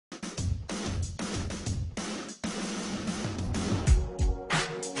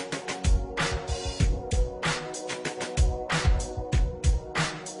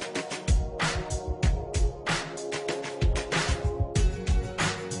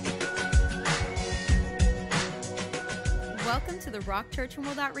Welcome to the Rock Church and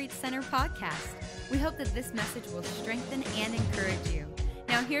World Outreach Center podcast. We hope that this message will strengthen and encourage you.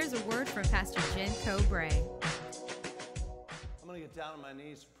 Now here's a word from Pastor Jen Cobrae. I'm going to get down on my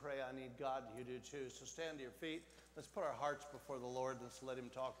knees and pray. I need God. You do too. So stand to your feet. Let's put our hearts before the Lord and let's let Him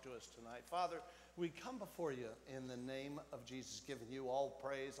talk to us tonight. Father, we come before you in the name of Jesus, giving you all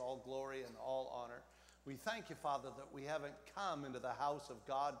praise, all glory, and all honor. We thank you, Father, that we haven't come into the house of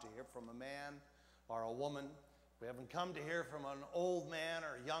God to hear from a man or a woman. We haven't come to hear from an old man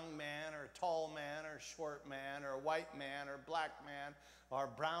or a young man or a tall man or a short man or a white man or a black man or a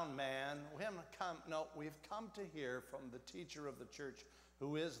brown man. We haven't come, no, we've come to hear from the teacher of the church,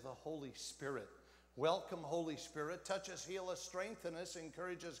 who is the Holy Spirit. Welcome, Holy Spirit. Touch us, heal us, strengthen us,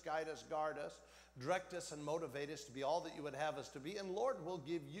 encourage us, guide us, guard us, direct us, and motivate us to be all that you would have us to be. And Lord, we'll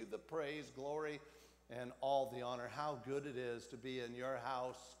give you the praise, glory, and all the honor. How good it is to be in your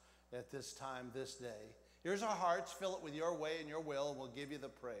house at this time, this day. Here's our hearts. Fill it with your way and your will, and we'll give you the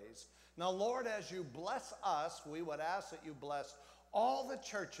praise. Now, Lord, as you bless us, we would ask that you bless all the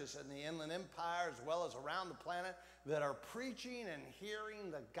churches in the Inland Empire as well as around the planet that are preaching and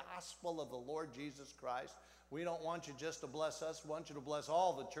hearing the gospel of the Lord Jesus Christ. We don't want you just to bless us. We want you to bless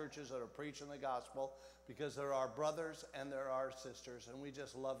all the churches that are preaching the gospel, because they're our brothers and they're our sisters, and we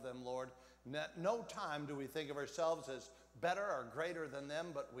just love them, Lord. At no time do we think of ourselves as better or greater than them,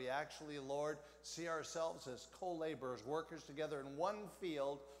 but we actually, Lord, see ourselves as co-laborers, workers together in one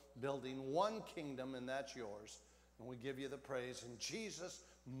field, building one kingdom, and that's yours. And we give you the praise in Jesus'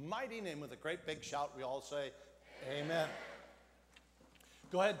 mighty name. With a great big shout, we all say, Amen.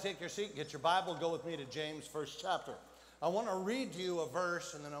 Go ahead and take your seat and get your Bible. Go with me to James' first chapter. I want to read to you a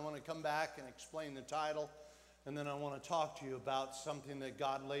verse, and then I want to come back and explain the title. And then I want to talk to you about something that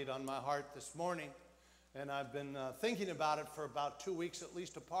God laid on my heart this morning. And I've been thinking about it for about 2 weeks, at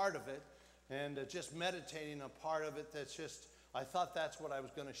least a part of it, and just meditating a part of it that's just, I thought that's what I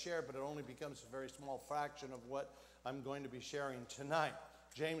was going to share, but it only becomes a very small fraction of what I'm going to be sharing tonight.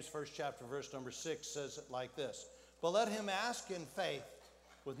 James, first chapter, verse number 6 says it like this: "But let him ask in faith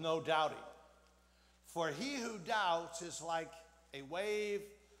with no doubting. For he who doubts is like a wave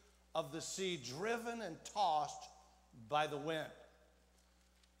of the sea, driven and tossed by the wind.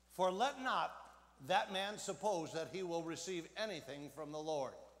 For let not that man suppose that he will receive anything from the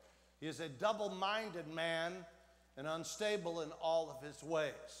Lord. He is a double-minded man and unstable in all of his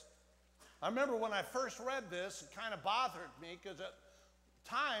ways." I remember when I first read this, it kind of bothered me, because at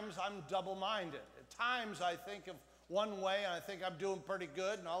times I'm double-minded. At times I think of one way and I think I'm doing pretty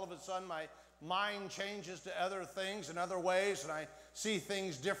good, and all of a sudden my mind changes to other things and other ways, and I see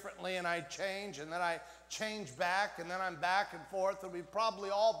things differently and I change, and then I change back, and then I'm back and forth, and we've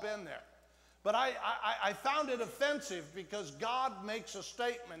probably all been there. But I found it offensive, because God makes a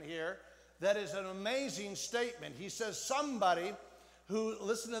statement here that is an amazing statement. He says somebody who,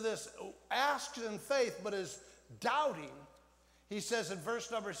 listen to this, asks in faith but is doubting. He says in verse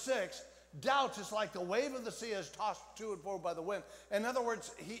number 6, doubts is like the wave of the sea is tossed to and fro by the wind. In other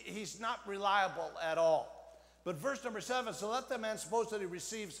words, he's not reliable at all. But verse number 7, so let the man suppose that he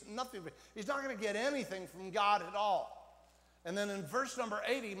receives nothing. He's not going to get anything from God at all. And then in verse number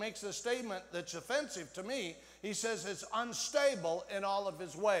 8, he makes a statement that's offensive to me. He says it's unstable in all of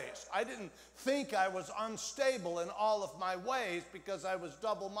his ways. I didn't think I was unstable in all of my ways because I was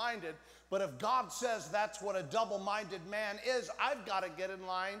double-minded. But if God says that's what a double-minded man is, I've got to get in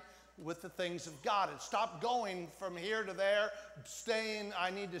line with the things of God and stop going from here to there,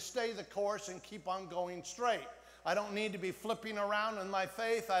 I need to stay the course and keep on going straight. I don't need to be flipping around in my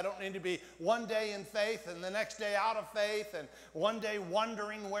faith. I don't need to be one day in faith and the next day out of faith, and one day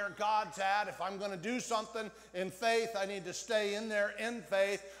wondering where God's at. If I'm going to do something in faith, I need to stay in there in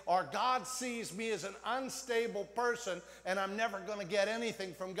faith, or God sees me as an unstable person and I'm never going to get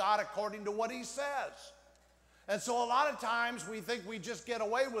anything from God according to what He says. And so a lot of times we think we just get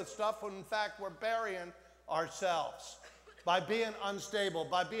away with stuff when in fact we're burying ourselves by being unstable,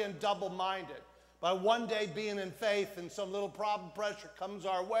 by being double-minded, by one day being in faith and some little problem, pressure comes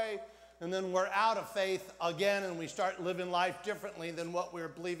our way, and then we're out of faith again and we start living life differently than what we're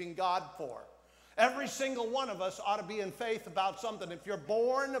believing God for. Every single one of us ought to be in faith about something. If you're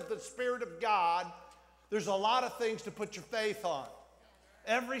born of the Spirit of God, there's a lot of things to put your faith on.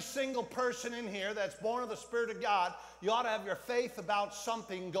 Every single person in here that's born of the Spirit of God, you ought to have your faith about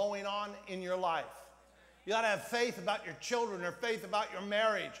something going on in your life. You ought to have faith about your children, or faith about your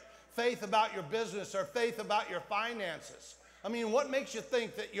marriage, faith about your business, or faith about your finances. I mean, what makes you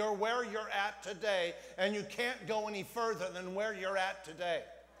think that you're where you're at today and you can't go any further than where you're at today?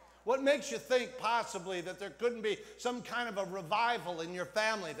 What makes you think possibly that there couldn't be some kind of a revival in your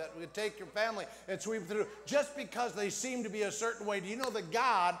family that would take your family and sweep through just because they seem to be a certain way? Do you know that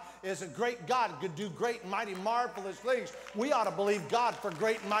God is a great God, could do great and mighty marvelous things? We ought to believe God for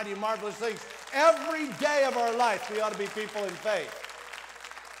great and mighty marvelous things. Every day of our life, we ought to be people in faith.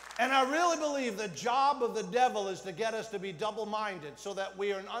 And I really believe the job of the devil is to get us to be double-minded so that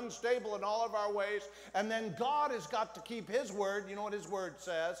we are unstable in all of our ways. And then God has got to keep his word. You know what his word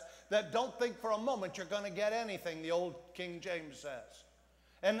says? That don't think for a moment you're going to get anything, the old King James says.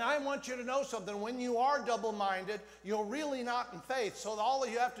 And I want you to know something. When you are double-minded, you're really not in faith. So all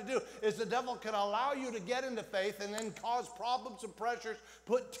you have to do is the devil can allow you to get into faith and then cause problems and pressures,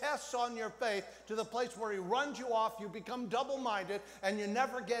 put tests on your faith to the place where he runs you off, you become double-minded, and you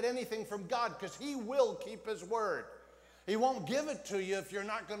never get anything from God because he will keep his word. He won't give it to you if you're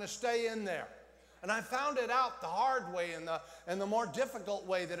not going to stay in there. And I found it out the hard way and the more difficult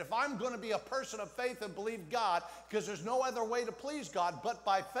way, that if I'm going to be a person of faith and believe God, because there's no other way to please God but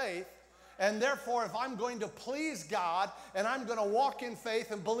by faith, and therefore if I'm going to please God and I'm going to walk in faith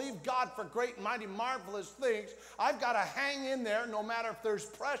and believe God for great and mighty marvelous things, I've got to hang in there no matter if there's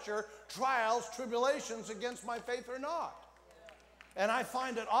pressure, trials, tribulations against my faith or not. And I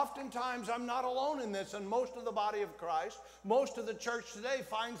find that oftentimes I'm not alone in this, and most of the body of Christ, most of the church today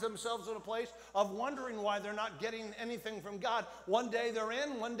finds themselves in a place of wondering why they're not getting anything from God. One day they're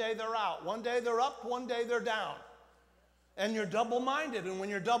in, one day they're out. One day they're up, one day they're down. And you're double-minded, and when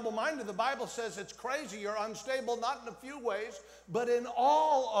you're double-minded, the Bible says it's crazy. You're unstable, not in a few ways, but in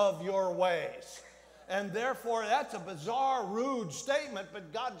all of your ways. And therefore, that's a bizarre, rude statement,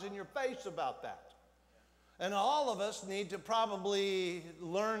 but God's in your face about that. And all of us need to probably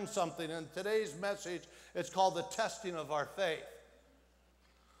learn something. In today's message, it's called the testing of our faith.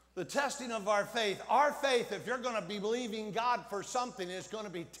 The testing of our faith. Our faith, if you're going to be believing God for something, is going to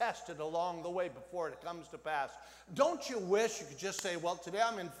be tested along the way before it comes to pass. Don't you wish you could just say, well, today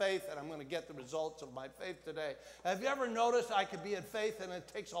I'm in faith and I'm going to get the results of my faith today? Have you ever noticed I could be in faith and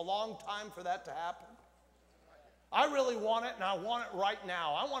it takes a long time for that to happen? I really want it, and I want it right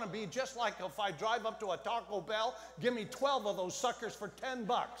now. I want to be just like if I drive up to a Taco Bell, give me 12 of those suckers for $10,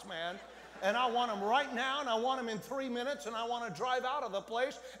 man. And I want them right now, and I want them in 3 minutes, and I want to drive out of the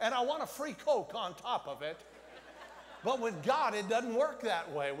place, and I want a free Coke on top of it. But with God, it doesn't work that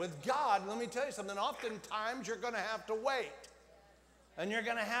way. With God, let me tell you something, oftentimes you're going to have to wait. And you're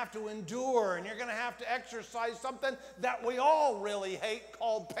going to have to endure, and you're going to have to exercise something that we all really hate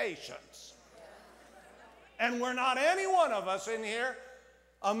called patience. And we're not, any one of us in here,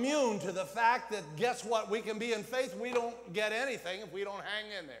 immune to the fact that, guess what, we can be in faith, we don't get anything if we don't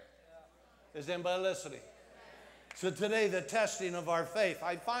hang in there. Is anybody listening? So today, the testing of our faith.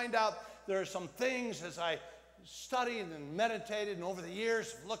 I find out there are some things as I studied and meditated and over the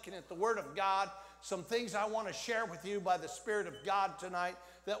years looking at the Word of God, some things I want to share with you by the Spirit of God tonight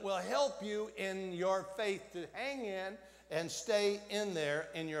that will help you in your faith to hang in and stay in there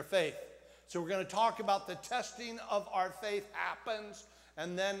in your faith. So we're going to talk about the testing of our faith happens,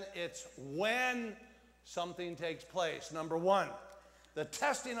 and then it's when something takes place. Number one, the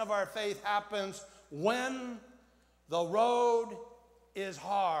testing of our faith happens when the road is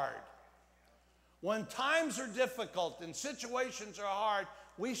hard. When times are difficult and situations are hard,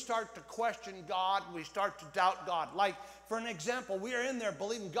 we start to question God, we start to doubt God. Like, for an example, we are in there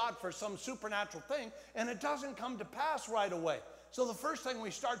believing God for some supernatural thing, and it doesn't come to pass right away. So the first thing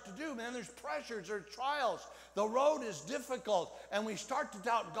we start to do, man, there's pressures, there's trials. The road is difficult, and we start to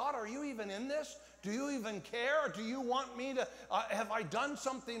doubt, God, are you even in this? Do you even care? Do you want me to, have I done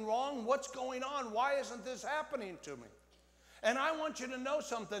something wrong? What's going on? Why isn't this happening to me? And I want you to know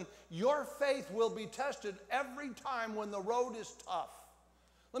something. Your faith will be tested every time when the road is tough.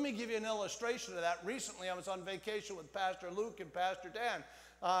 Let me give you an illustration of that. Recently, I was on vacation with Pastor Luke and Pastor Dan.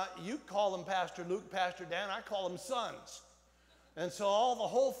 You call them Pastor Luke, Pastor Dan. I call them sons. And so the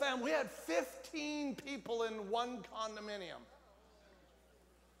whole family, we had 15 people in one condominium.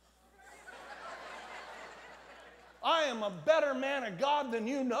 I am a better man of God than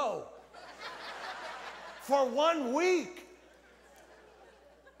you know. For 1 week.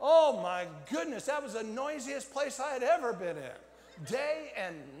 Oh my goodness, that was the noisiest place I had ever been in. Day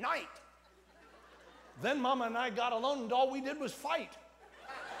and night. Then Mama and I got alone and all we did was fight.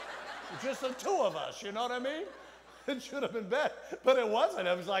 Just the two of us, you know what I mean? It should have been bad, but it wasn't.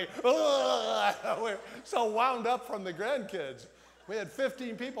 It was like, we're so wound up from the grandkids. We had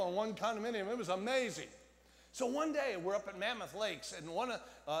 15 people in one condominium. It was amazing. So one day, we're up at Mammoth Lakes, and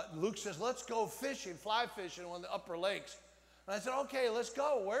Luke says, let's go fishing, fly fishing in one of the upper lakes. And I said, okay, let's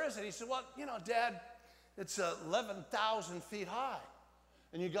go. Where is it? He said, well, you know, Dad, it's 11,000 feet high.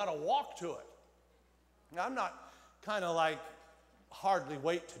 and you got to walk to it. Now, I'm not kind of like hardly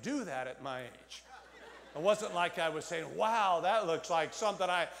wait to do that at my age. It wasn't like I was saying, wow, that looks like something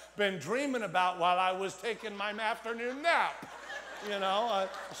I've been dreaming about while I was taking my afternoon nap.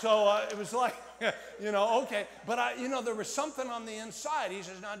 So it was like, okay. But, there was something on the inside. He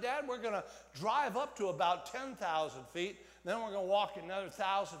says, now, Dad, we're going to drive up to about 10,000 feet. Then we're going to walk another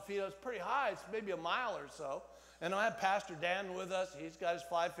 1,000 feet. It's pretty high. It's maybe a mile or so. And I have Pastor Dan with us. He's got his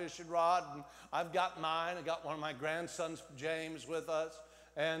fly fishing rod, and I've got mine. I got one of my grandsons, James, with us,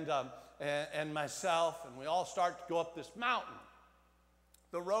 and myself. And we all start to go up this mountain.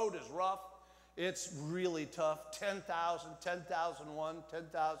 The road is rough. It's really tough. 10,000, 10,001,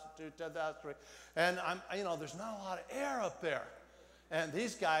 10,002, 10,003. And there's not a lot of air up there. And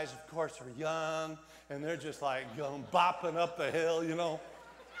these guys, of course, are young, and they're just like going bopping up the hill,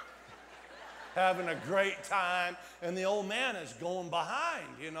 having a great time. And the old man is going behind,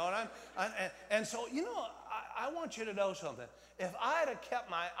 And so, I want you to know something. If I'd have kept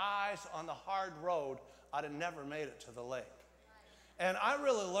my eyes on the hard road, I'd have never made it to the lake. And I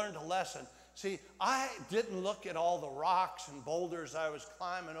really learned a lesson. See, I didn't look at all the rocks and boulders I was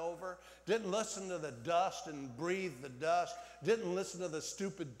climbing over, didn't listen to the dust and breathe the dust, didn't listen to the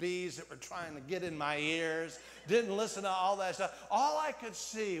stupid bees that were trying to get in my ears, didn't listen to all that stuff. All I could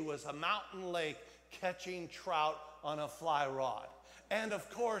see was a mountain lake catching trout on a fly rod. And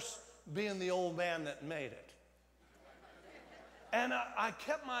of course, being the old man that made it. And I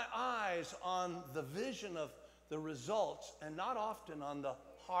kept my eyes on the vision of the results and not often on the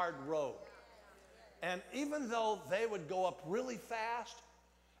hard road. And even though they would go up really fast,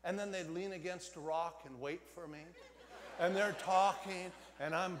 and then they'd lean against a rock and wait for me, and they're talking,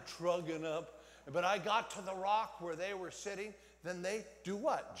 and I'm trugging up, but I got to the rock where they were sitting, then they do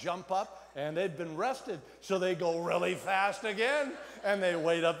what? Jump up, and they'd been rested, so they go really fast again, and they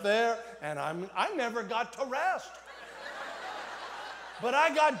wait up there, and I never got to rest. But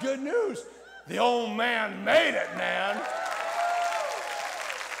I got good news. The old man made it, man.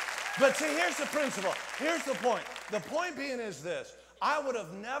 But see, here's the principle. Here's the point. The point being is this. I would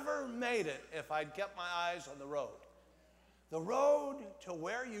have never made it if I'd kept my eyes on the road. The road to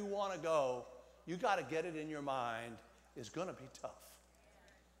where you want to go, you got to get it in your mind, is going to be tough.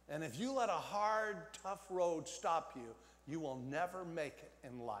 And if you let a hard, tough road stop you, you will never make it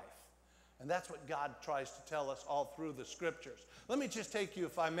in life. And that's what God tries to tell us all through the scriptures. Let me just take you,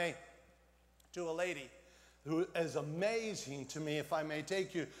 if I may, to a lady who is amazing to me, if I may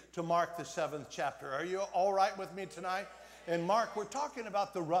take you to Mark, the 7th chapter. Are you all right with me tonight? In Mark, we're talking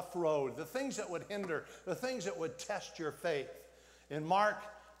about the rough road, the things that would hinder, the things that would test your faith. In Mark,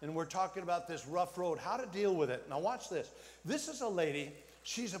 and we're talking about this rough road, how to deal with it. Now watch this. This is a lady,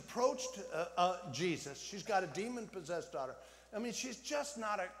 she's approached Jesus. She's got a demon-possessed daughter. I mean, she's just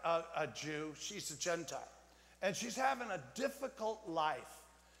not a Jew, she's a Gentile. And she's having a difficult life.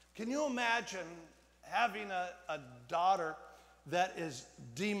 Can you imagine having a daughter that is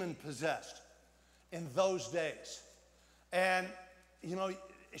demon-possessed in those days? And,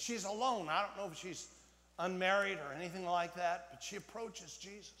 she's alone. I don't know if she's unmarried or anything like that, but she approaches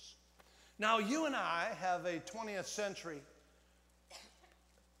Jesus. Now, you and I have a 20th century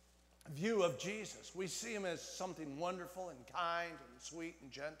view of Jesus. We see him as something wonderful and kind and sweet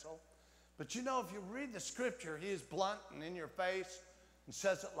and gentle. But if you read the scripture, he is blunt and in your face and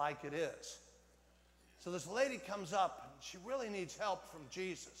says it like it is. So this lady comes up, and she really needs help from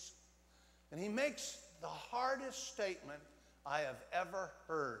Jesus. And he makes the hardest statement I have ever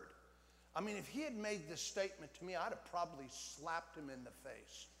heard. I mean, if he had made this statement to me, I'd have probably slapped him in the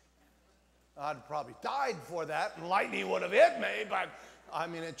face. I'd have probably died for that, and lightning would have hit me, but I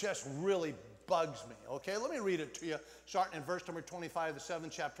mean, it just really bugs me. Okay, let me read it to you, starting in verse number 25 of the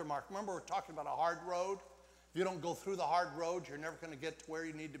 7th chapter of Mark. Remember, we're talking about a hard road. If you don't go through the hard road, you're never going to get to where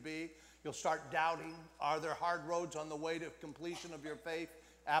you need to be. You'll start doubting. Are there hard roads on the way to completion of your faith?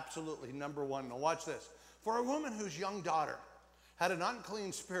 Absolutely, number one. Now watch this. For a woman whose young daughter had an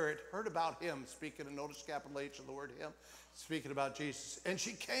unclean spirit heard about him, speaking of notice capital H of the word him, speaking about Jesus. And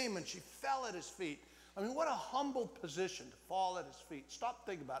she came and she fell at his feet. I mean, what a humble position to fall at his feet. Stop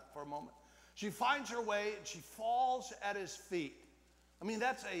thinking about it for a moment. She finds her way and she falls at his feet. I mean,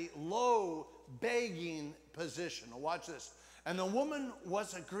 that's a low, begging position. Now watch this. And the woman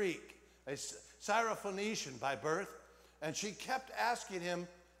was a Greek, a Syrophoenician by birth, and she kept asking him,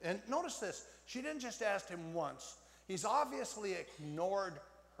 and notice this, she didn't just ask him once. He's obviously ignored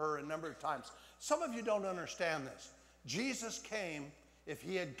her a number of times. Some of you don't understand this. Jesus came, if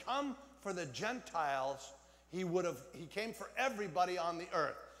he had come for the Gentiles, he came for everybody on the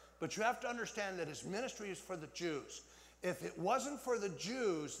earth. But you have to understand that his ministry is for the Jews. if it wasn't for the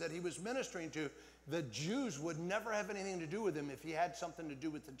Jews that he was ministering to, the Jews would never have anything to do with him if he had something to do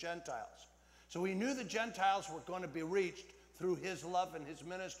with the Gentiles. So he knew the Gentiles were going to be reached through his love and his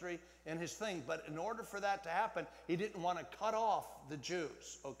ministry and his thing. But in order for that to happen, he didn't want to cut off the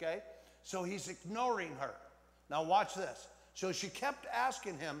Jews, okay? So he's ignoring her. Now watch this. So she kept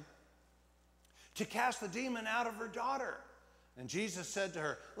asking him to cast the demon out of her daughter. And Jesus said to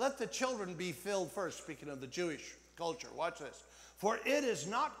her, let the children be filled first, speaking of the Jewish culture. Watch this. For it is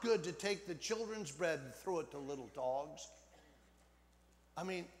not good to take the children's bread and throw it to little dogs. I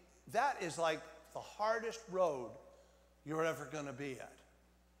mean, that is like the hardest road you're ever going to be at.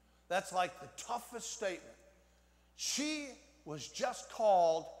 That's like the toughest statement. She was just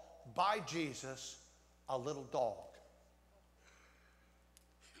called by Jesus a little dog.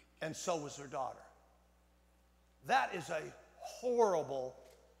 And so was her daughter. That is a horrible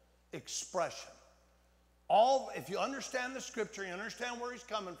expression. If you understand the scripture, you understand where he's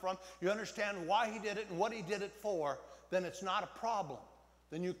coming from, you understand why he did it and what he did it for, then it's not a problem.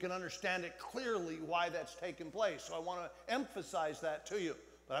 Then you can understand it clearly why that's taken place. So I want to emphasize that to you.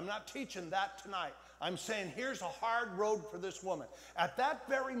 But I'm not teaching that tonight. I'm saying here's a hard road for this woman. At that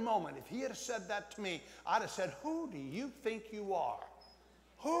very moment, if he had said that to me, I'd have said, who do you think you are?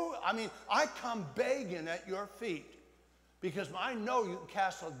 Who? I mean, I come begging at your feet because I know you can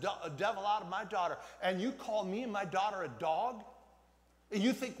cast a devil out of my daughter, and you call me and my daughter a dog? And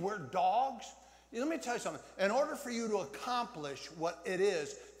you think we're dogs? Let me tell you something. In order for you to accomplish what it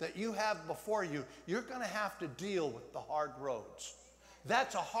is that you have before you, you're going to have to deal with the hard roads.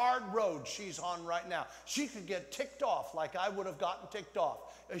 That's a hard road she's on right now. She could get ticked off like I would have gotten ticked off.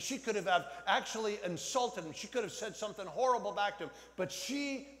 She could have actually insulted him. She could have said something horrible back to him. But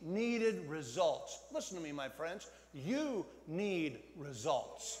she needed results. Listen to me, my friends. You need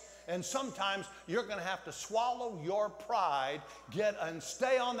results. And sometimes you're going to have to swallow your pride, and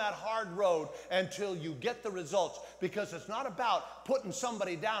stay on that hard road until you get the results. Because it's not about putting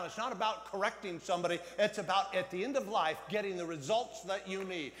somebody down. It's not about correcting somebody. It's about, at the end of life, getting the results that you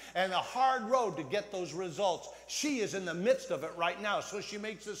need. And a hard road to get those results. She is in the midst of it right now. So she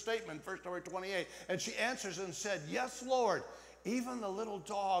makes this statement, verse number 28. And she answers and said, yes, Lord, even the little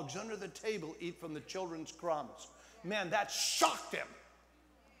dogs under the table eat from the children's crumbs. Man, that shocked him.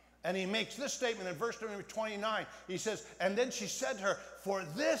 And he makes this statement in verse number 29. He says, and then she said to her, for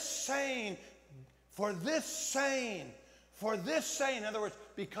this saying, in other words,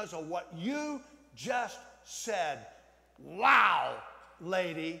 because of what you just said, wow,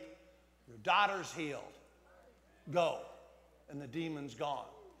 lady, your daughter's healed. Go. And the demon's gone.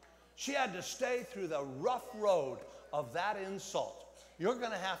 She had to stay through the rough road of that insult. You're going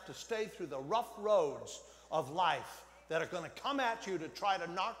to have to stay through the rough roads of life that are going to come at you to try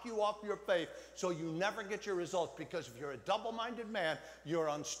to knock you off your faith so you never get your results. Because if you're a double-minded man, you're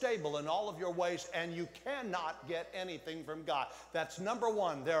unstable in all of your ways and you cannot get anything from God. That's number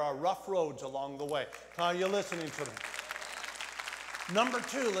one. There are rough roads along the way. Are you listening to me? Number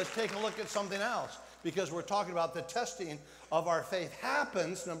two, let's take a look at something else, because we're talking about the testing of our faith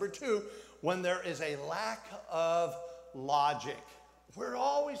happens, number two, when there is a lack of logic. We're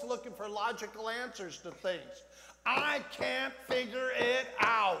always looking for logical answers to things. I can't figure it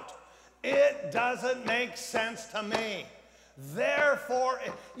out. It doesn't make sense to me. Therefore,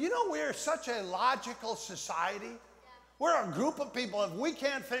 you know, we're such a logical society. We're a group of people. If we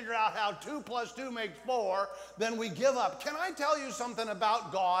can't figure out how 2 + 2 makes 4, then we give up. Can I tell you something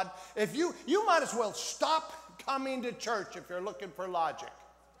about God? If you might as well stop coming to church if you're looking for logic.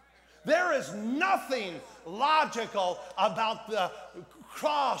 There is nothing logical about the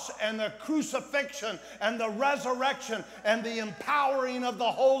cross and the crucifixion and the resurrection and the empowering of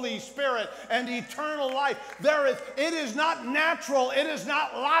the Holy Spirit and eternal life. It is not natural. It is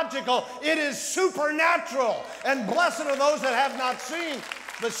not logical. It is supernatural. And blessed are those that have not seen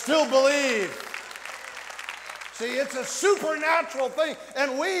but still believe. See, it's a supernatural thing.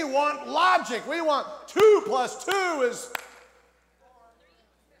 And we want logic. We want 2 + 2 is...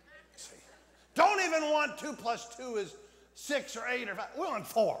 Don't even want 2 + 2 is 6 or 8 or 5. We want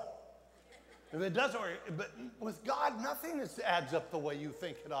 4. If it doesn't work, but with God, nothing adds up the way you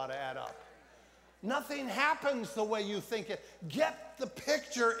think it ought to add up. Nothing happens the way you think it. Get the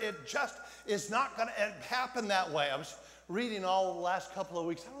picture. It just is not going to happen that way. I was reading all the last couple of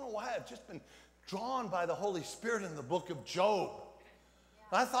weeks. I don't know why. I've just been drawn by the Holy Spirit in the book of Job.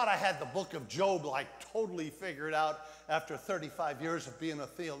 I thought I had the book of Job like totally figured out after 35 years of being a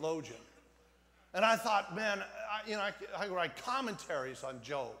theologian. And I thought, man, I write commentaries on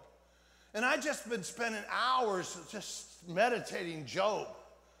Job. And I just been spending hours just meditating Job.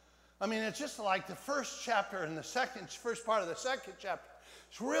 I mean, it's just like the first chapter and the first part of the second chapter.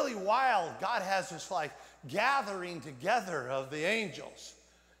 It's really wild. God has this like gathering together of the angels.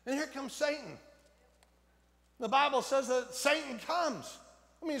 And here comes Satan. The Bible says that Satan comes.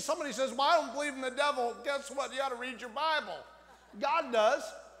 I mean, somebody says, well, I don't believe in the devil. Guess what? You ought to read your Bible. God does.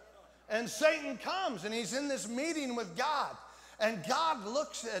 And Satan comes, and he's in this meeting with God. And God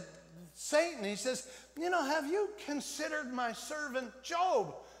looks at Satan, and he says, you know, have you considered my servant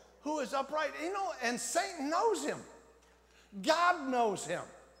Job, who is upright? You know, and Satan knows him. God knows him.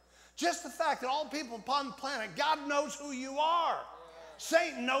 Just the fact that all people upon the planet, God knows who you are.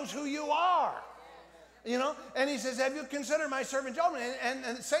 Satan knows who you are. You know, and he says, have you considered my servant Job?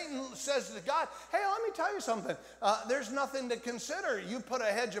 And Satan says to God, hey, let me tell you something. There's nothing to consider. You put a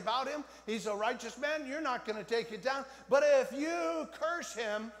hedge about him. He's a righteous man. You're not going to take it down. But if you curse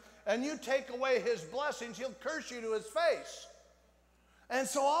him and you take away his blessings, he'll curse you to his face. And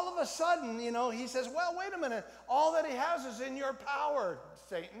so all of a sudden, you know, he says, well, wait a minute. All that he has is in your power,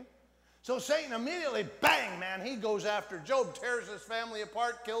 Satan. So Satan immediately, bang, man, he goes after Job, tears his family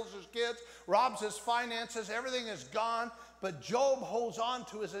apart, kills his kids, robs his finances, everything is gone. But Job holds on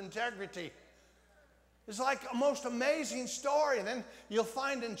to his integrity. It's like a most amazing story. And then you'll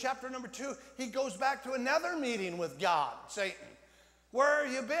find in chapter number 2, he goes back to another meeting with God, Satan. Where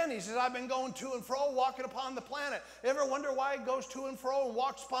have you been? He says, I've been going to and fro, walking upon the planet. Ever wonder why he goes to and fro and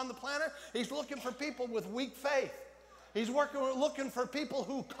walks upon the planet? He's looking for people with weak faith. He's looking for people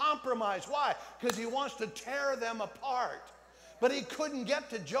who compromise. Why? Because he wants to tear them apart. But he couldn't get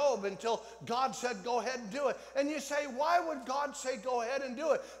to Job until God said, go ahead and do it. And you say, why would God say go ahead and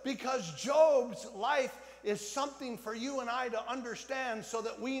do it? Because Job's life is something for you and I to understand so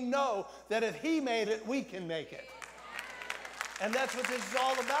that we know that if he made it, we can make it. And that's what this is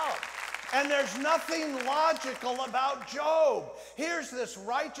all about. And there's nothing logical about Job. Here's this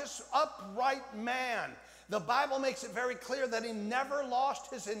righteous, upright man. The Bible makes it very clear that he never lost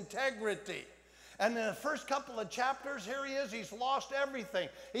his integrity. And in the first couple of chapters, here he is, he's lost everything.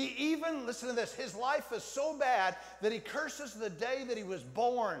 He even, listen to this, his life is so bad that he curses the day that he was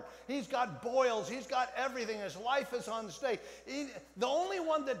born. He's got boils, he's got everything, his life is on stake. The only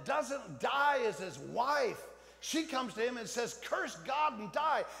one that doesn't die is his wife. She comes to him and says, curse God and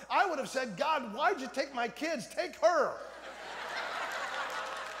die. I would have said, God, why'd you take my kids? Take her.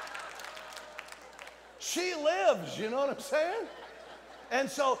 She lives, you know what I'm saying? And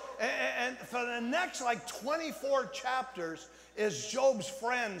so, and for the next like 24 chapters is Job's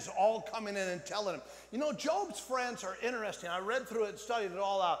friends all coming in and telling him. You know, Job's friends are interesting. I read through it and studied it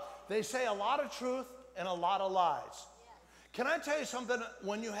all out. They say a lot of truth and a lot of lies. Can I tell you something?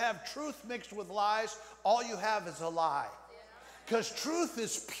 When you have truth mixed with lies, all you have is a lie. Because truth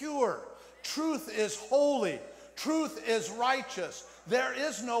is pure. Truth is holy. Truth is righteous. There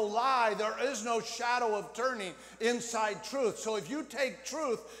is no lie. There is no shadow of turning inside truth. So if you take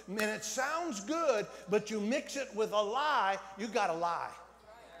truth and it sounds good, but you mix it with a lie, you got a lie.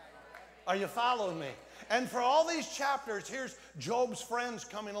 Are you following me? And for all these chapters, here's Job's friends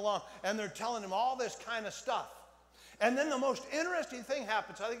coming along, and they're telling him all this kind of stuff. And then the most interesting thing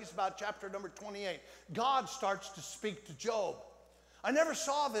happens. I think it's about chapter number 28. God starts to speak to Job. I never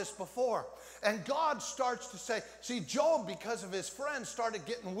saw this before. And God starts to say, see, Job, because of his friends, started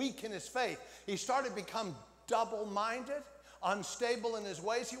getting weak in his faith. He started to become double-minded, unstable in his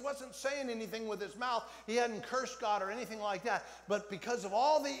ways. He wasn't saying anything with his mouth. He hadn't cursed God or anything like that. But because of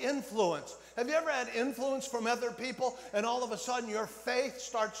all the influence, have you ever had influence from other people and all of a sudden your faith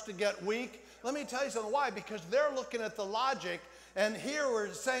starts to get weak? Let me tell you something. Why? Because they're looking at the logic. And here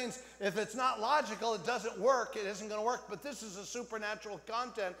we're saying if it's not logical, it doesn't work. It isn't going to work. But this is a supernatural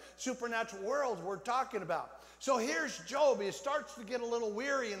content, supernatural world we're talking about. So here's Job. He starts to get a little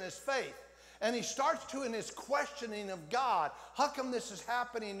weary in his faith. And he starts to in his questioning of God. How come this is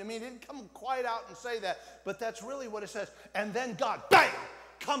happening to me? He didn't come quite out and say that. But that's really what it says. And then God, bam,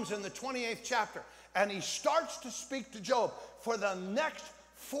 comes in the 28th chapter. And he starts to speak to Job. For the next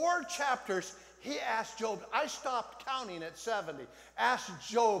 4 chapters, he asked Job, I stopped counting at 70, asked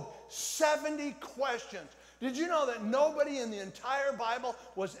Job 70 questions. Did you know that nobody in the entire Bible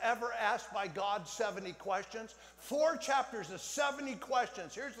was ever asked by God 70 questions? 4 chapters of 70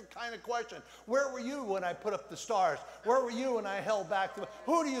 questions. Here's the kind of question. Where were you when I put up the stars? Where were you when I held back the...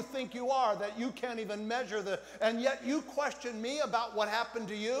 Who do you think you are that you can't even measure the... And yet you question me about what happened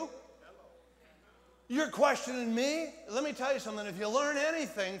to you? You're questioning me? Let me tell you something. If you learn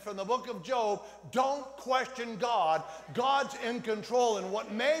anything from the book of Job, don't question God. God's in control, and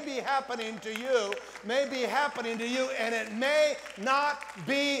what may be happening to you may be happening to you, and it may not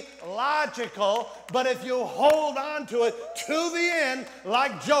be logical, but if you hold on to it to the end,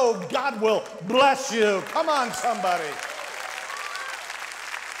 like Job, God will bless you. Come on, somebody.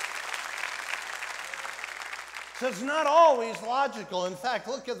 So it's not always logical. In fact,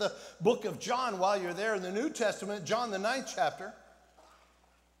 look at the book of John while you're there in the New Testament, John the 9th chapter.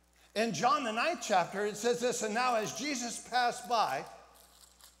 In John the 9th chapter, it says this, and now as Jesus passed by,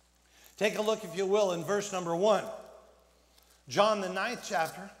 take a look, if you will, in verse number 1. John the 9th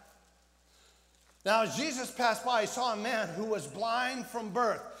chapter. Now as Jesus passed by, he saw a man who was blind from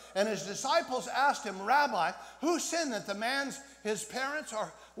birth. And his disciples asked him, Rabbi, who sinned, that the man's his parents,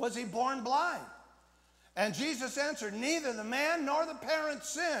 or was he born blind? And Jesus answered, neither the man nor the parents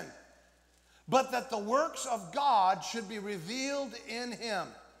sinned, but that the works of God should be revealed in him.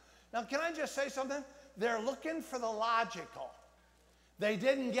 Now, can I just say something? They're looking for the logical. They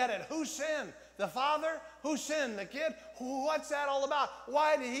didn't get it. Who sinned? The father? Who sinned? The kid? What's that all about?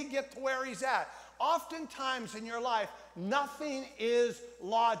 Why did he get to where he's at? Oftentimes in your life, nothing is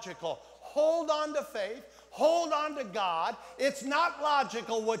logical. Hold on to faith. Hold on to God. It's not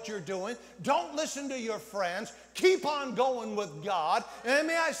logical what you're doing. Don't listen to your friends. Keep on going with God. And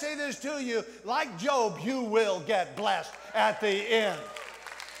may I say this to you, like Job, you will get blessed at the end.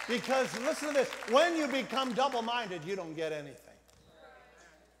 Because listen to this, when you become double-minded, you don't get anything.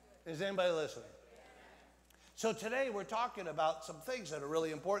 Is anybody listening? So today we're talking about some things that are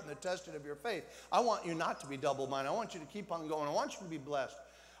really important, the testing of your faith. I want you not to be double-minded. I want you to keep on going. I want you to be blessed.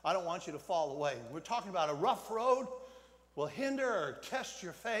 I don't want you to fall away. We're talking about a rough road will hinder or test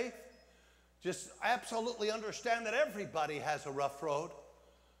your faith. Just absolutely understand that everybody has a rough road.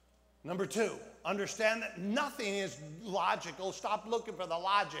 Number 2, understand that nothing is logical. Stop looking for the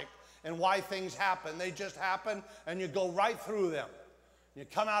logic and why things happen. They just happen, and you go right through them. You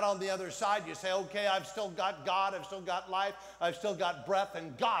come out on the other side, you say, okay, I've still got God, I've still got life, I've still got breath,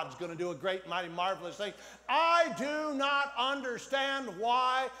 and God's going to do a great, mighty, marvelous thing. I do not understand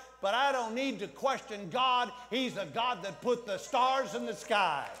why, but I don't need to question God. He's the God that put the stars in the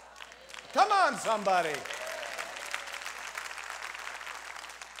sky. Come on, somebody.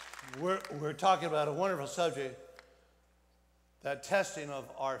 We're talking about a wonderful subject. That testing of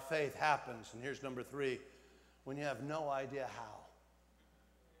our faith happens, and here's number 3, when you have no idea how.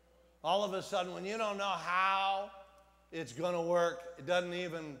 All of a sudden, when you don't know how it's going to work, it doesn't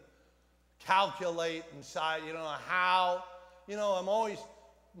even calculate inside. You don't know how. You know, I'm always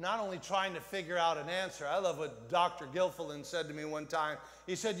not only trying to figure out an answer. I love what Dr. Gilfillan said to me one time.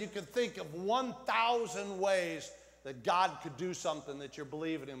 He said, you could think of 1,000 ways that God could do something that you're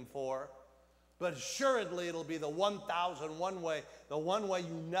believing him for. But assuredly, it'll be the 1,001 way, the one way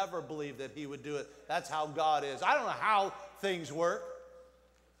you never believed that he would do it. That's how God is. I don't know how things work.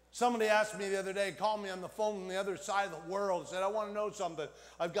 Somebody asked me the other day, called me on the phone from the other side of the world, and said, I want to know something.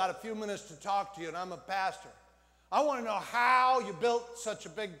 I've got a few minutes to talk to you, and I'm a pastor. I want to know how you built such a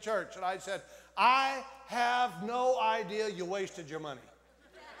big church. And I said, I have no idea. You wasted your money.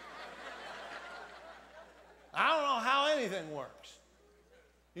 I don't know how anything works.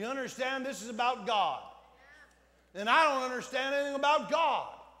 You understand? This is about God. And I don't understand anything about God.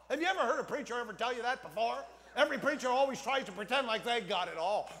 Have you ever heard a preacher ever tell you that before? Every preacher always tries to pretend like they got it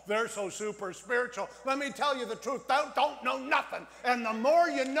all. They're so super spiritual. Let me tell you the truth. Don't know nothing. And the more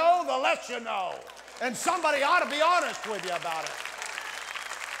you know, the less you know. And somebody ought to be honest with you about it.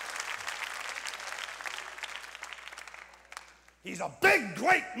 He's a big,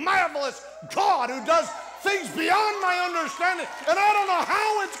 great, marvelous God who does things beyond my understanding. And I don't know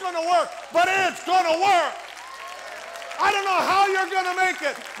how it's going to work, but it's going to work. I don't know how you're going to make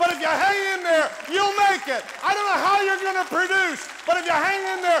it, but if you hang in there, you'll make it. I don't know how you're going to produce, but if you hang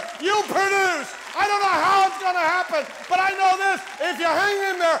in there, you'll produce. I don't know how it's going to happen, but I know this. If you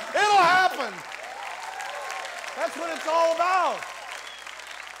hang in there, it'll happen. That's what it's all about.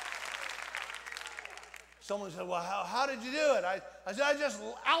 Someone said, well, how did you do it? I said, I just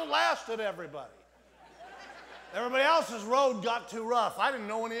outlasted everybody. Everybody else's road got too rough. I didn't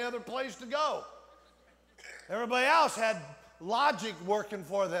know any other place to go. Everybody else had logic working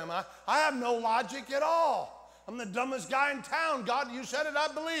for them. I have no logic at all. I'm the dumbest guy in town. God, you said it, I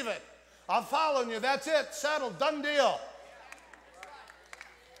believe it. I'm following you. That's it. Settled. Done deal.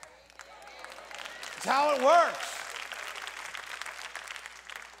 That's how it works.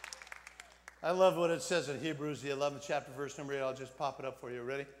 I love what it says in Hebrews, the 11th chapter, verse number 8. I'll just pop it up for you.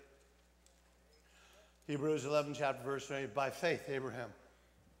 Ready? Hebrews 11 chapter, verse 8. By faith, Abraham,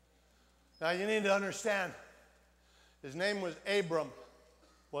 Now you need to understand, his name was Abram.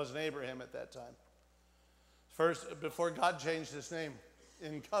 Wasn't Abraham at that time. First, before God changed his name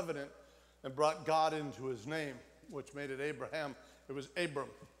in covenant and brought God into his name, which made it Abraham, it was Abram.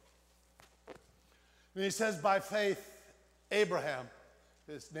 And he says, by faith, Abraham,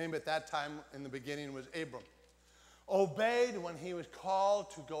 his name at that time in the beginning was Abram, obeyed when he was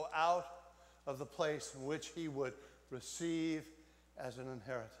called to go out of the place in which he would receive as an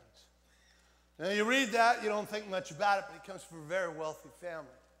inheritance. Now you read that, you don't think much about it, but he comes from a very wealthy family.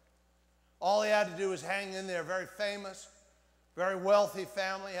 All he had to do was hang in there. Very famous, very wealthy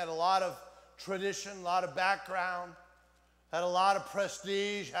family, had a lot of tradition, a lot of background, had a lot of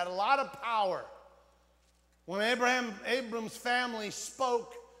prestige, had a lot of power. When Abram's family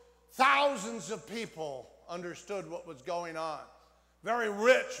spoke, thousands of people understood what was going on. Very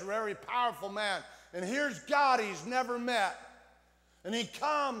rich, very powerful man. And here's God he's never met. And he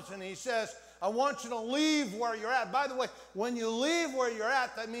comes and he says, I want you to leave where you're at. By the way, when you leave where you're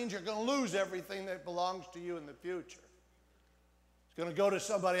at, that means you're going to lose everything that belongs to you in the future. It's going to go to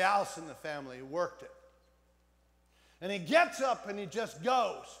somebody else in the family who worked it. And he gets up and he just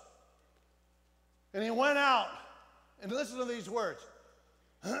goes. And he went out, and listen to these words,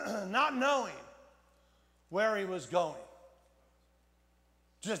 not knowing where he was going.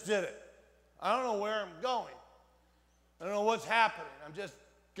 Just did it. I don't know where I'm going. I don't know what's happening. I'm just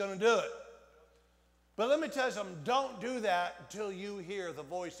going to do it. But let me tell you something, don't do that until you hear the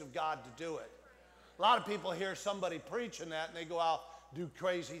voice of God to do it. A lot of people hear somebody preaching that and they go out and do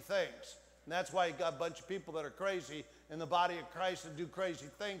crazy things. And that's why you got a bunch of people that are crazy in the body of Christ and do crazy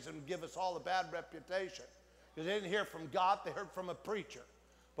things and give us all a bad reputation. Because they didn't hear from God, they heard from a preacher.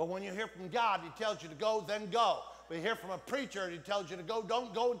 But when you hear from God, he tells you to go, then go. But you hear from a preacher and he tells you to go,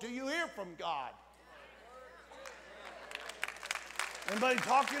 don't go until you hear from God. Anybody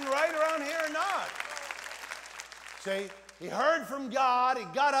talking right around here or not? See, he heard from God, he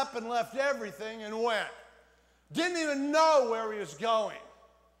got up and left everything and went. Didn't even know where he was going.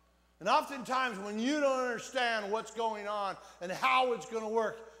 And oftentimes when you don't understand what's going on and how it's going to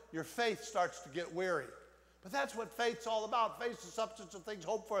work, your faith starts to get weary. But that's what faith's all about. Faith is the substance of things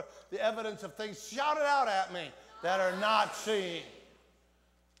hoped for, the evidence of things. Shout it out at me that are not seen.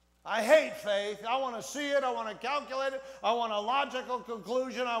 I hate faith. I want to see it. I want to calculate it. I want a logical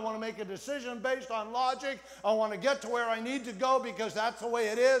conclusion. I want to make a decision based on logic. I want to get to where I need to go because that's the way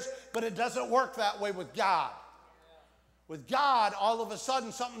it is. But it doesn't work that way with God. With God, all of a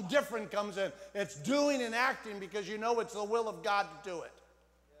sudden, something different comes in. It's doing and acting because you know it's the will of God to do it.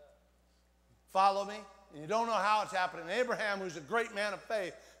 Follow me? And you don't know how it's happening. Abraham, who's a great man of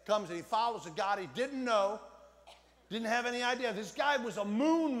faith, comes and he follows a God he didn't know. Didn't have any idea. This guy was a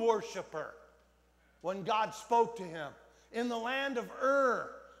moon worshiper when God spoke to him. In the land of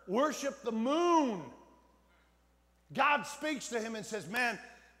Ur, worship the moon. God speaks to him and says, man,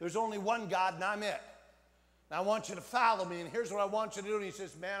 there's only one God and I'm it. Now I want you to follow me and here's what I want you to do. And he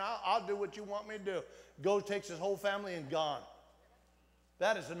says, man, I'll do what you want me to do. Goes, takes his whole family and gone.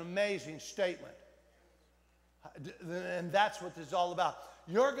 That is an amazing statement. And that's what this is all about.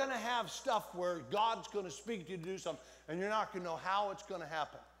 You're going to have stuff where God's going to speak to you to do something, and you're not going to know how it's going to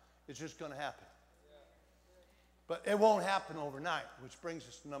happen. It's just going to happen. But it won't happen overnight, which brings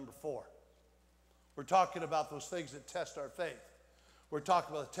us to number 4. We're talking about those things that test our faith. We're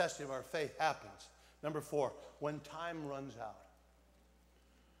talking about the testing of our faith happens. Number 4, when time runs out.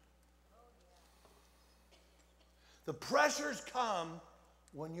 The pressures come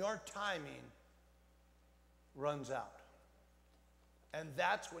when your timing runs out. And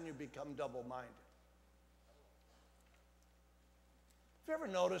that's when you become double-minded. Have you ever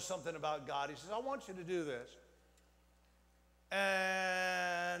noticed something about God? He says, I want you to do this.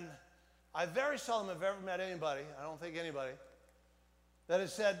 And I very seldom have ever met anybody, I don't think anybody, that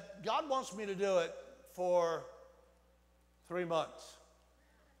has said, God wants me to do it for 3 months.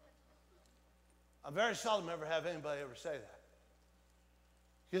 I very seldom ever have anybody ever say that.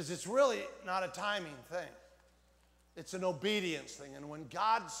 Because it's really not a timing thing. It's an obedience thing. And when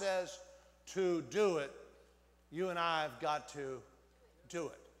God says to do it, you and I have got to do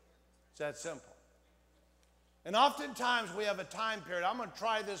it. It's that simple. And oftentimes we have a time period. I'm going to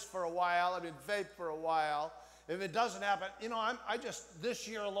try this for a while. I'm in faith for a while. If it doesn't happen, you know, I just, this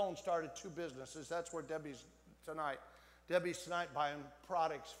year alone, started 2 businesses. That's where Debbie's tonight. Debbie's tonight buying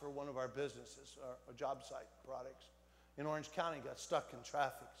products for one of our businesses, our job site products. In Orange County, got stuck in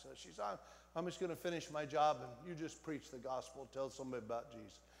traffic. So she's on. I'm just going to finish my job and you just preach the gospel, tell somebody about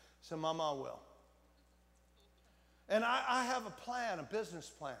Jesus. I said, Mama, I will. And I have a plan, a business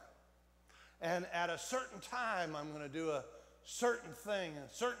plan. And at a certain time, I'm going to do certain thing, and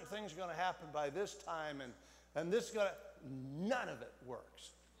certain things are going to happen by this time, and this is going to, none of it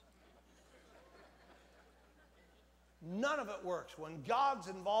works. None of it works. When God's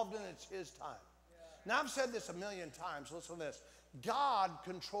involved in it, it's his time. Now, I've said this a million times. Listen to this. God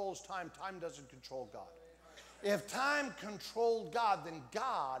controls time. Time doesn't control God. If time controlled God, then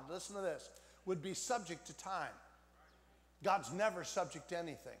God, listen to this, would be subject to time. God's never subject to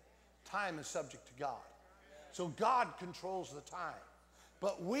anything. Time is subject to God. So God controls the time.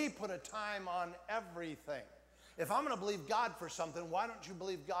 But we put a time on everything. If I'm going to believe God for something, why don't you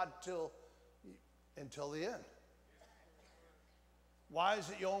believe God until the end? Why is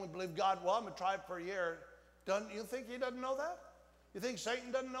it you only believe God? Well, I'm going to try it for a year. You think he doesn't know that? You think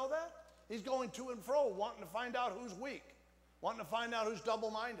Satan doesn't know that? He's going to and fro, wanting to find out who's weak, wanting to find out who's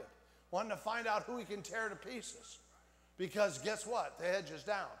double-minded, wanting to find out who he can tear to pieces. Because guess what? The hedge is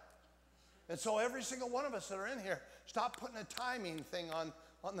down. And so every single one of us that are in here, stop putting a timing thing on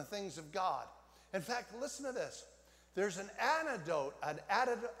the things of God. In fact, listen to this. There's an antidote.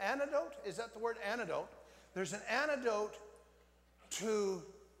 Antidote? Is that the word antidote? There's an antidote to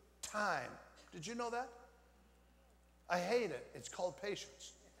time. Did you know that? I hate it. It's called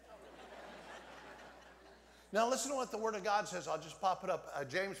patience. Now listen to what the Word of God says. I'll just pop it up.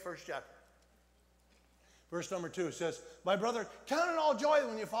 James 1st chapter. Verse number 2 says, my brother, count it all joy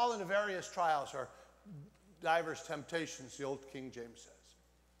when you fall into various trials or diverse temptations, the old King James says.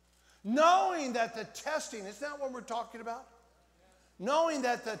 Knowing that the testing, isn't that what we're talking about? Knowing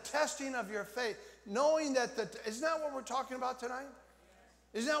that the testing of your faith, knowing that isn't that what we're talking about tonight?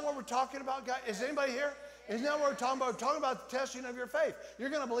 Isn't that what we're talking about, guys? Is anybody here? Isn't that what we're talking about? We're talking about the testing of your faith. You're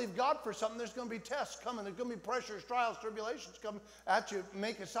going to believe God for something. There's going to be tests coming. There's going to be pressures, trials, tribulations coming at you.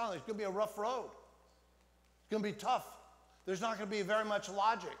 Make it sound like it's going to be a rough road. It's going to be tough. There's not going to be very much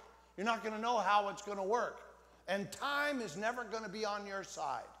logic. You're not going to know how it's going to work. And time is never going to be on your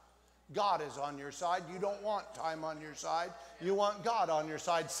side. God is on your side. You don't want time on your side. You want God on your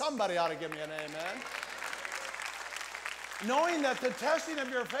side. Somebody ought to give me an amen. Knowing that the testing of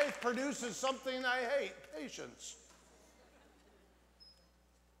your faith produces something I hate, patience.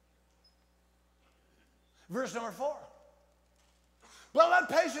 Verse number 4. But let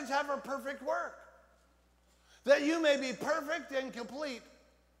patience have her perfect work, that you may be perfect and complete,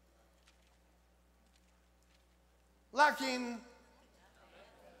 lacking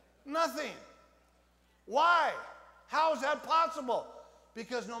nothing. Why? How is that possible?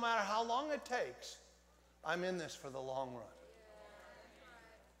 Because no matter how long it takes, I'm in this for the long run.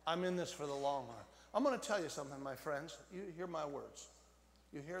 I'm in this for the long run. I'm going to tell you something, my friends. You hear my words.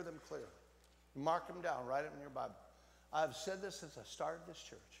 You hear them clearly. You mark them down, write them in your Bible. I've said this since I started this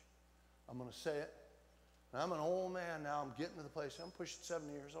church. I'm going to say it. And I'm an old man now. I'm getting to the place. I'm pushing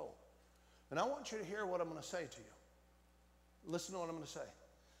 70 years old. And I want you to hear what I'm going to say to you. Listen to what I'm going to say.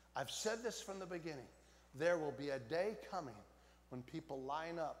 I've said this from the beginning. There will be a day coming when people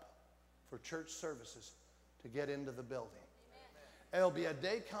line up for church services to get into the building. And there'll be a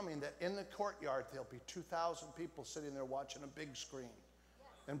day coming that in the courtyard there'll be 2,000 people sitting there watching a big screen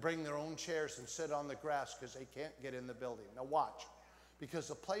and bring their own chairs and sit on the grass because they can't get in the building. Now watch, because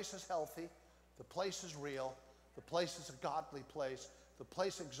the place is healthy, the place is real, the place is a godly place, the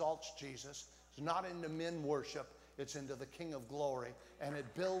place exalts Jesus. It's not into men worship, it's into the King of Glory, and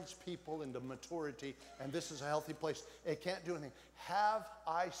it builds people into maturity, and this is a healthy place. It can't do anything. Have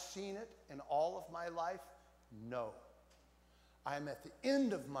I seen it in all of my life? No. I am at the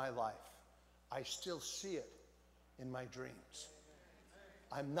end of my life. I still see it in my dreams.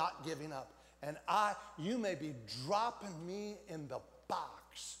 I'm not giving up. And you may be dropping me in the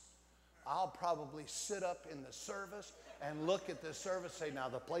box. I'll probably sit up in the service and look at the service and say, now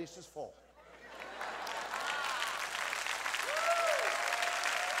the place is full.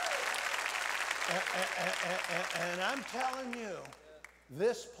 And I'm telling you,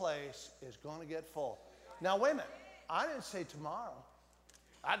 this place is going to get full. Now, wait a minute. I didn't say tomorrow.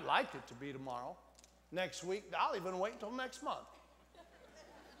 I'd like it to be tomorrow. Next week, I'll even wait until next month.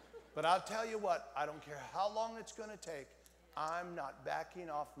 But I'll tell you what, I don't care how long it's going to take. I'm not backing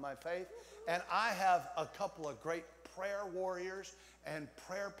off my faith. And I have a couple of great prayer warriors and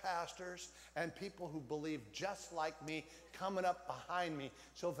prayer pastors and people who believe just like me coming up behind me.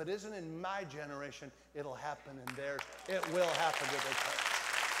 So if it isn't in my generation, it'll happen in theirs. It will happen to their church.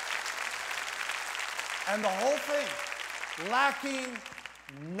 And the whole thing, lacking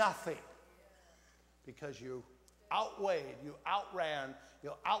nothing, because you outweighed, you outran,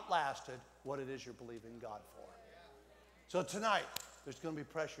 you outlasted what it is you're believing God for. So tonight, there's going to be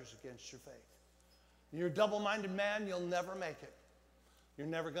pressures against your faith. You're a double-minded man, you'll never make it. You're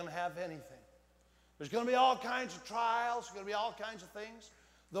never going to have anything. There's going to be all kinds of trials. There's going to be all kinds of things.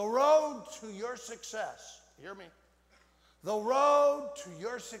 The road to your success, hear me. The road to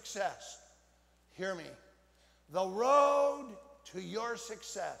your success, hear me. The road to your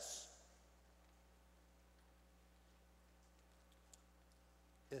success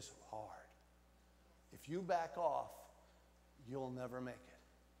is hard. If you back off, you'll never make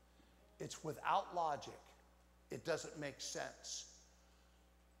it. It's without logic. It doesn't make sense.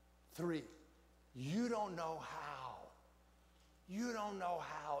 3, you don't know how. You don't know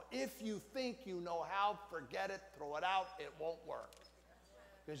how. If you think you know how, forget it, throw it out, it won't work.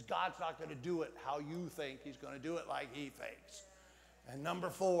 Because God's not going to do it how you think. He's going to do it like he thinks. And number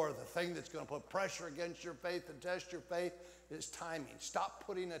 4, the thing that's going to put pressure against your faith and test your faith is timing. Stop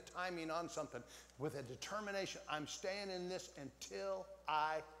putting a timing on something with a determination. I'm staying in this until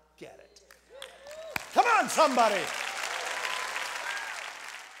I get it. Come on, somebody.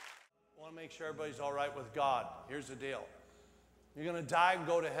 I want to make sure everybody's all right with God. Here's the deal. You're going to die and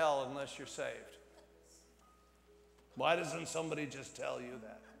go to hell unless you're saved. Why doesn't somebody just tell you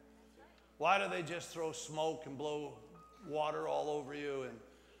that? Why do they just throw smoke and blow water all over you? And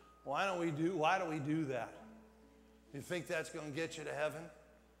why do we do that? You think that's going to get you to heaven?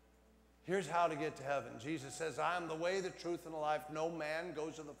 Here's how to get to heaven. Jesus says, I am the way, the truth, and the life. No man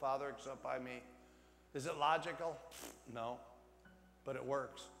goes to the Father except by me. Is it logical? No, but it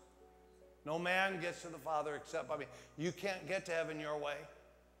works. No man gets to the Father except by me. You can't get to heaven your way.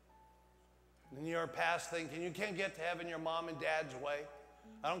 In your past thinking, you can't get to heaven your mom and dad's way.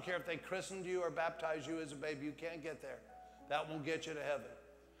 I don't care if they christened you or baptized you as a baby, you can't get there. That won't get you to heaven.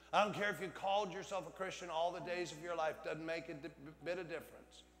 I don't care if you called yourself a Christian all the days of your life, doesn't make a bit of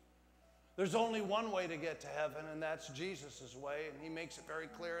difference. There's only one way to get to heaven, and that's Jesus' way, and he makes it very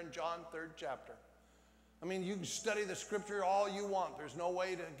clear in John 3rd chapter. I mean, you can study the scripture all you want. There's no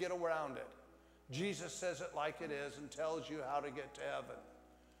way to get around it. Jesus says it like it is and tells you how to get to heaven.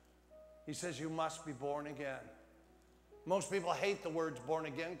 He says you must be born again. Most people hate the words born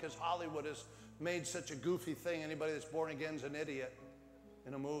again because Hollywood has made such a goofy thing. Anybody that's born again is an idiot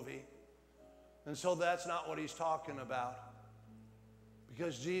in a movie. And so that's not what he's talking about.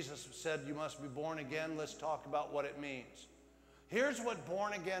 Because Jesus said you must be born again, let's talk about what it means. Here's what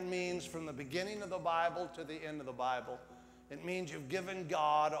born again means from the beginning of the Bible to the end of the Bible. It means you've given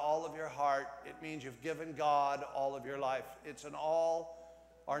God all of your heart. It means you've given God all of your life. It's an all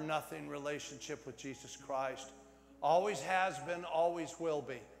or nothing relationship with Jesus Christ. Always has been, always will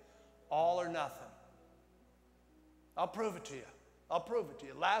be. All or nothing. I'll prove it to you. I'll prove it to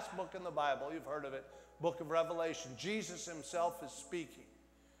you. Last book in the Bible, you've heard of it, book of Revelation. Jesus himself is speaking.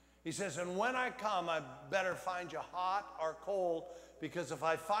 He says, and when I come, I better find you hot or cold, because if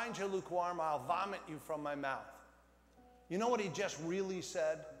I find you lukewarm, I'll vomit you from my mouth. You know what he just really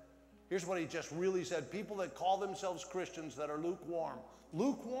said? Here's what he just really said. People that call themselves Christians that are lukewarm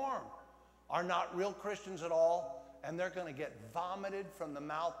are not real Christians at all, and they're going to get vomited from the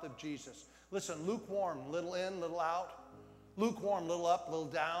mouth of Jesus. Listen, lukewarm, little in, little out. Lukewarm, little up, little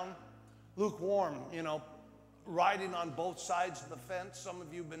down. Lukewarm, riding on both sides of the fence. Some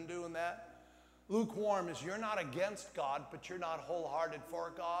of you have been doing that. Lukewarm is you're not against God, but you're not wholehearted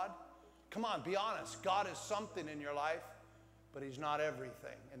for God. Come on, be honest. God is something in your life, but he's not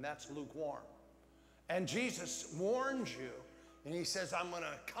everything, and that's lukewarm. And Jesus warns you, and he says, I'm going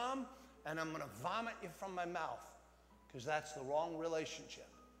to come and I'm going to vomit you from my mouth, because that's the wrong relationship.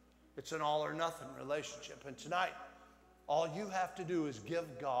 It's an all or nothing relationship. And tonight, all you have to do is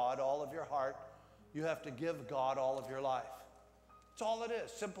give God all of your heart. You have to give God all of your life. That's all it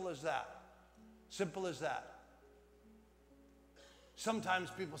is. Simple as that. Simple as that. Sometimes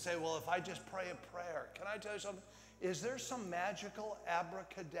people say, well, if I just pray a prayer, can I tell you something? Is there some magical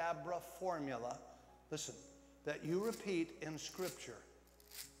abracadabra formula, listen, that you repeat in Scripture,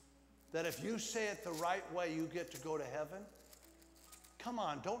 that if you say it the right way, you get to go to heaven? Come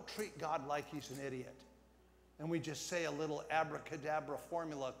on, don't treat God like he's an idiot. And we just say a little abracadabra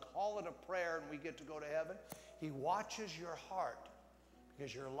formula, call it a prayer, and we get to go to heaven. He watches your heart,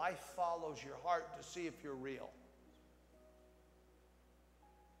 because your life follows your heart to see if you're real.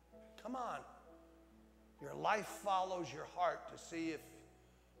 Come on. Your life follows your heart to see if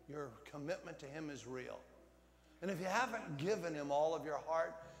your commitment to him is real. And if you haven't given him all of your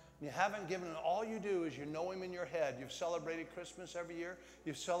heart, you haven't given him, all you do is you know him in your head. You've celebrated Christmas every year.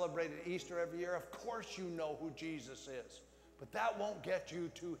 You've celebrated Easter every year. Of course you know who Jesus is. But that won't get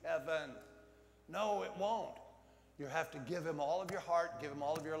you to heaven. No, it won't. You have to give him all of your heart, give him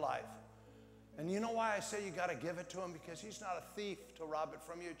all of your life. And you know why I say you got to give it to him? Because he's not a thief to rob it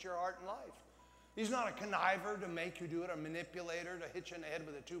from you. It's your heart and life. He's not a conniver to make you do it, a manipulator to hit you in the head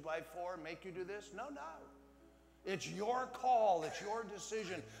with a 2x4 and make you do this. No, no. It's your call. It's your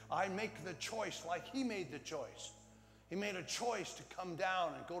decision. I make the choice like he made the choice. He made a choice to come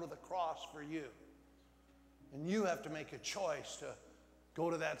down and go to the cross for you. And you have to make a choice to go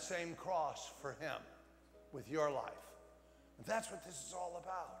to that same cross for him with your life. And that's what this is all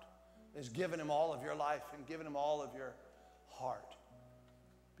about, is giving him all of your life and giving him all of your heart.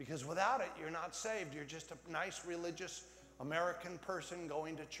 Because without it, you're not saved. You're just a nice, religious American person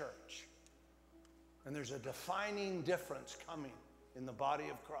going to church. And there's a defining difference coming in the body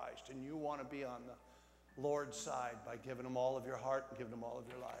of Christ. And you want to be on the Lord's side by giving him all of your heart and giving him all of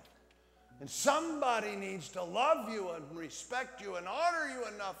your life. And somebody needs to love you and respect you and honor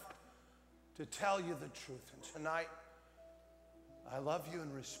you enough to tell you the truth. And tonight, I love you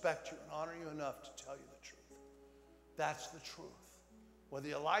and respect you and honor you enough to tell you the truth. That's the truth. Whether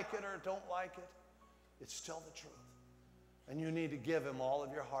you like it or don't like it, it's still the truth. And you need to give him all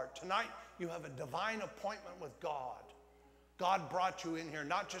of your heart. Tonight, you have a divine appointment with God. God brought you in here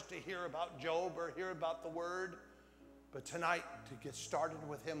not just to hear about Job or hear about the word, but tonight to get started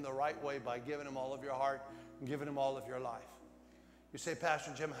with him the right way by giving him all of your heart and giving him all of your life. You say,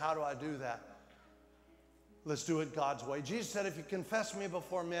 Pastor Jim, how do I do that? Let's do it God's way. Jesus said, if you confess me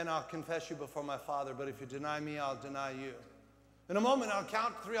before men, I'll confess you before my Father. But if you deny me, I'll deny you. In a moment, I'll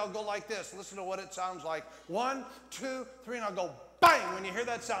count to 3. I'll go like this. Listen to what it sounds like. 1, 2, 3, and I'll go bang. When you hear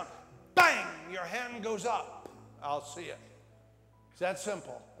that sound, bang, your hand goes up. I'll see it. It's that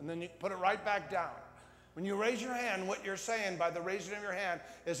simple. And then you put it right back down. When you raise your hand, what you're saying by the raising of your hand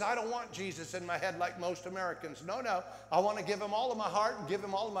is, I don't want Jesus in my head like most Americans. No, no. I want to give him all of my heart and give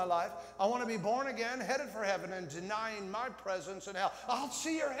him all of my life. I want to be born again, headed for heaven, and denying my presence in hell. I'll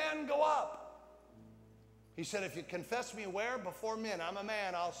see your hand go up. He said, if you confess me where? Before men. I'm a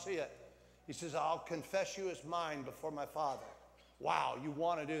man, I'll see it. He says, I'll confess you as mine before my Father. Wow, you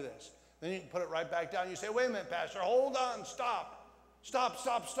want to do this. Then you can put it right back down. You say, wait a minute, Pastor, hold on, stop. Stop,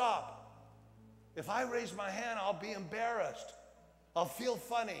 stop, stop. If I raise my hand, I'll be embarrassed. I'll feel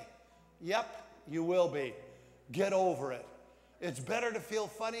funny. Yep, you will be. Get over it. It's better to feel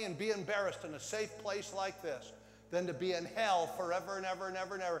funny and be embarrassed in a safe place like this than to be in hell forever and ever and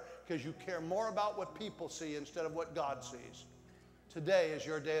ever and ever, because you care more about what people see instead of what God sees. Today is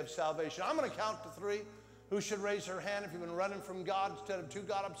your day of salvation. I'm going to count to 3. Who should raise their hand? If you've been running from God instead of to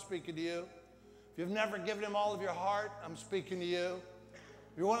God, I'm speaking to you. If you've never given him all of your heart, I'm speaking to you.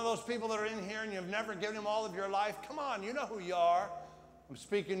 If you're one of those people that are in here and you've never given him all of your life, come on, you know who you are. I'm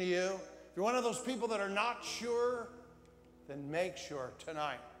speaking to you. If you're one of those people that are not sure, then make sure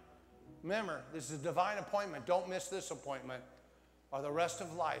tonight. Remember, this is a divine appointment. Don't miss this appointment, or the rest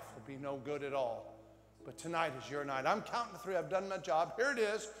of life will be no good at all. But tonight is your night. I'm counting to 3. I've done my job. Here it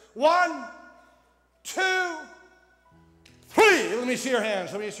is. 1, 2, 3. Let me see your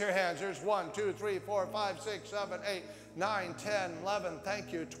hands. Let me see your hands. There's 1, 2, 3, 4, 5, 6, 7, 8, 9, 10, 11.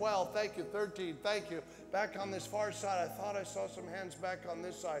 Thank you. 12. Thank you. 13. Thank you. Back on this far side. I thought I saw some hands back on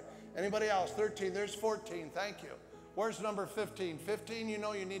this side. Anybody else? 13. There's 14. Thank you. Where's number 15? 15, you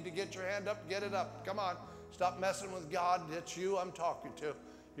know you need to get your hand up. Get it up. Come on. Stop messing with God. It's you I'm talking to.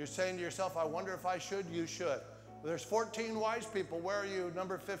 You're saying to yourself, I wonder if I should. You should. There's 14 wise people. Where are you?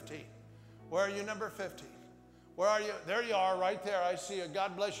 Number 15. Where are you? Number 15. Where are you? There you are, right there. I see you.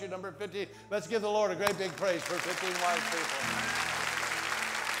 God bless you, number 15. Let's give the Lord a great big praise for 15 wise people.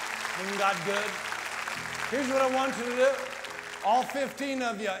 Isn't God good? Here's what I want you to do. All 15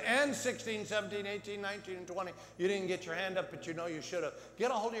 of you, and 16, 17, 18, 19, and 20, you didn't get your hand up, but you know you should have.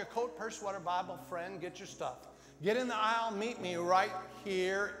 Get a hold of your coat, purse, sweater, Bible, friend, get your stuff. Get in the aisle, meet me right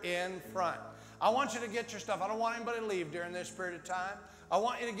here in front. I want you to get your stuff. I don't want anybody to leave during this period of time. I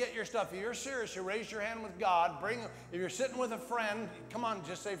want you to get your stuff. If you're serious, you raise your hand with God. If you're sitting with a friend, come on,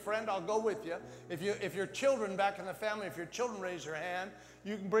 just say, friend, I'll go with you. If your children back in the family, if your children raise their hand,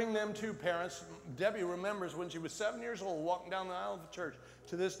 you can bring them too, parents. Debbie remembers when she was 7 years old, walking down the aisle of the church.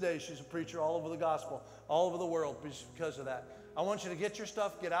 To this day, she's a preacher all over the gospel, all over the world because of that. I want you to get your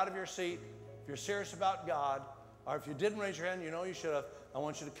stuff, get out of your seat. If you're serious about God, or if you didn't raise your hand, you know you should have. I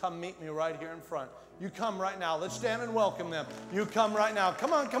want you to come meet me right here in front. You come right now. Let's stand and welcome them. You come right now.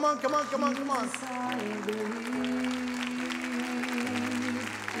 Come on, come on, come on, come on, come on.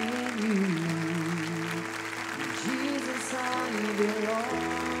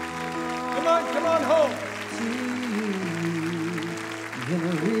 Come on, come on home.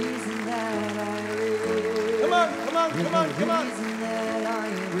 Come on, come on, come on, come on.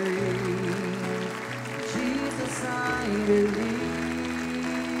 Jesus, I believe.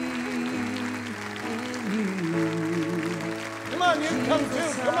 Come on, you come too.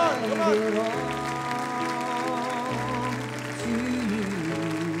 Come on, come on.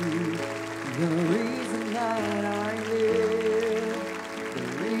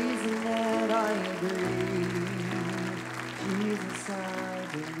 believe. Jesus, I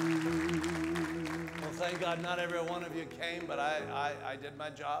believe. Well, thank God not every one of you came, but I did my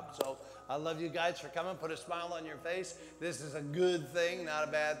job. So I love you guys for coming. Put a smile on your face. This is a good thing, not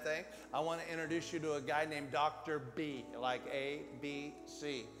a bad thing. I want to introduce you to a guy named Dr. B, like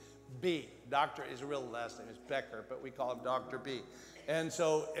A-B-C. B. Doctor, his real last name is Becker, but we call him Dr. B. And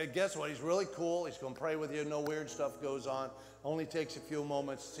so guess what? He's really cool. He's going to pray with you. No weird stuff goes on. Only takes a few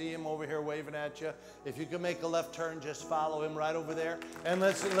moments. See him over here waving at you. If you can make a left turn, just follow him right over there. And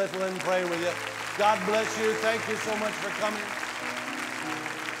let's let him pray with you. God bless you. Thank you so much for coming.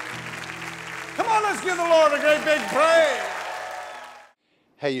 Come on, let's give the Lord a great big praise.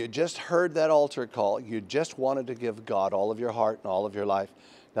 Hey, you just heard that altar call. You just wanted to give God all of your heart and all of your life.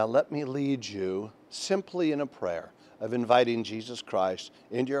 Now let me lead you simply in a prayer of inviting Jesus Christ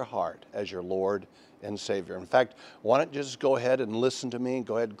into your heart as your Lord and Savior. In fact, why don't you just go ahead and listen to me?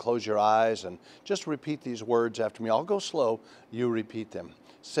 Go ahead and close your eyes and just repeat these words after me. I'll go slow. You repeat them.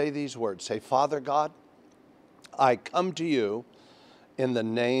 Say these words. Say, Father God, I come to you in the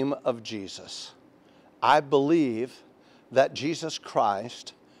name of Jesus. I believe that Jesus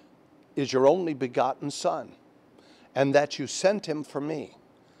Christ is your only begotten Son and that you sent him for me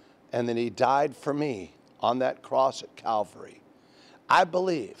and that he died for me on that cross at Calvary. I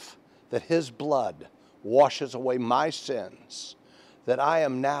believe that his blood washes away my sins, that I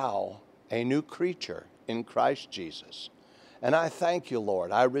am now a new creature in Christ Jesus. And I thank you,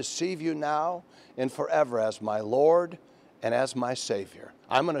 Lord. I receive you now and forever as my Lord and as my Savior.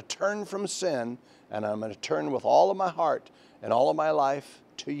 I'm going to turn from sin, and I'm going to turn with all of my heart and all of my life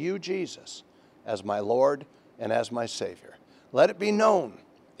to you, Jesus, as my Lord and as my Savior. Let it be known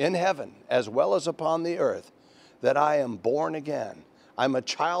in heaven as well as upon the earth that I am born again. I'm a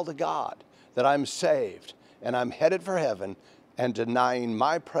child of God, that I'm saved, and I'm headed for heaven and denying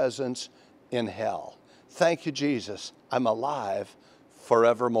my presence in hell. Thank you, Jesus. I'm alive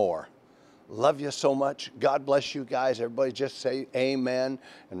forevermore. Love you so much. God bless you guys. Everybody just say amen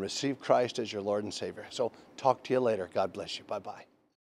and receive Christ as your Lord and Savior. So talk to you later. God bless you. Bye-bye.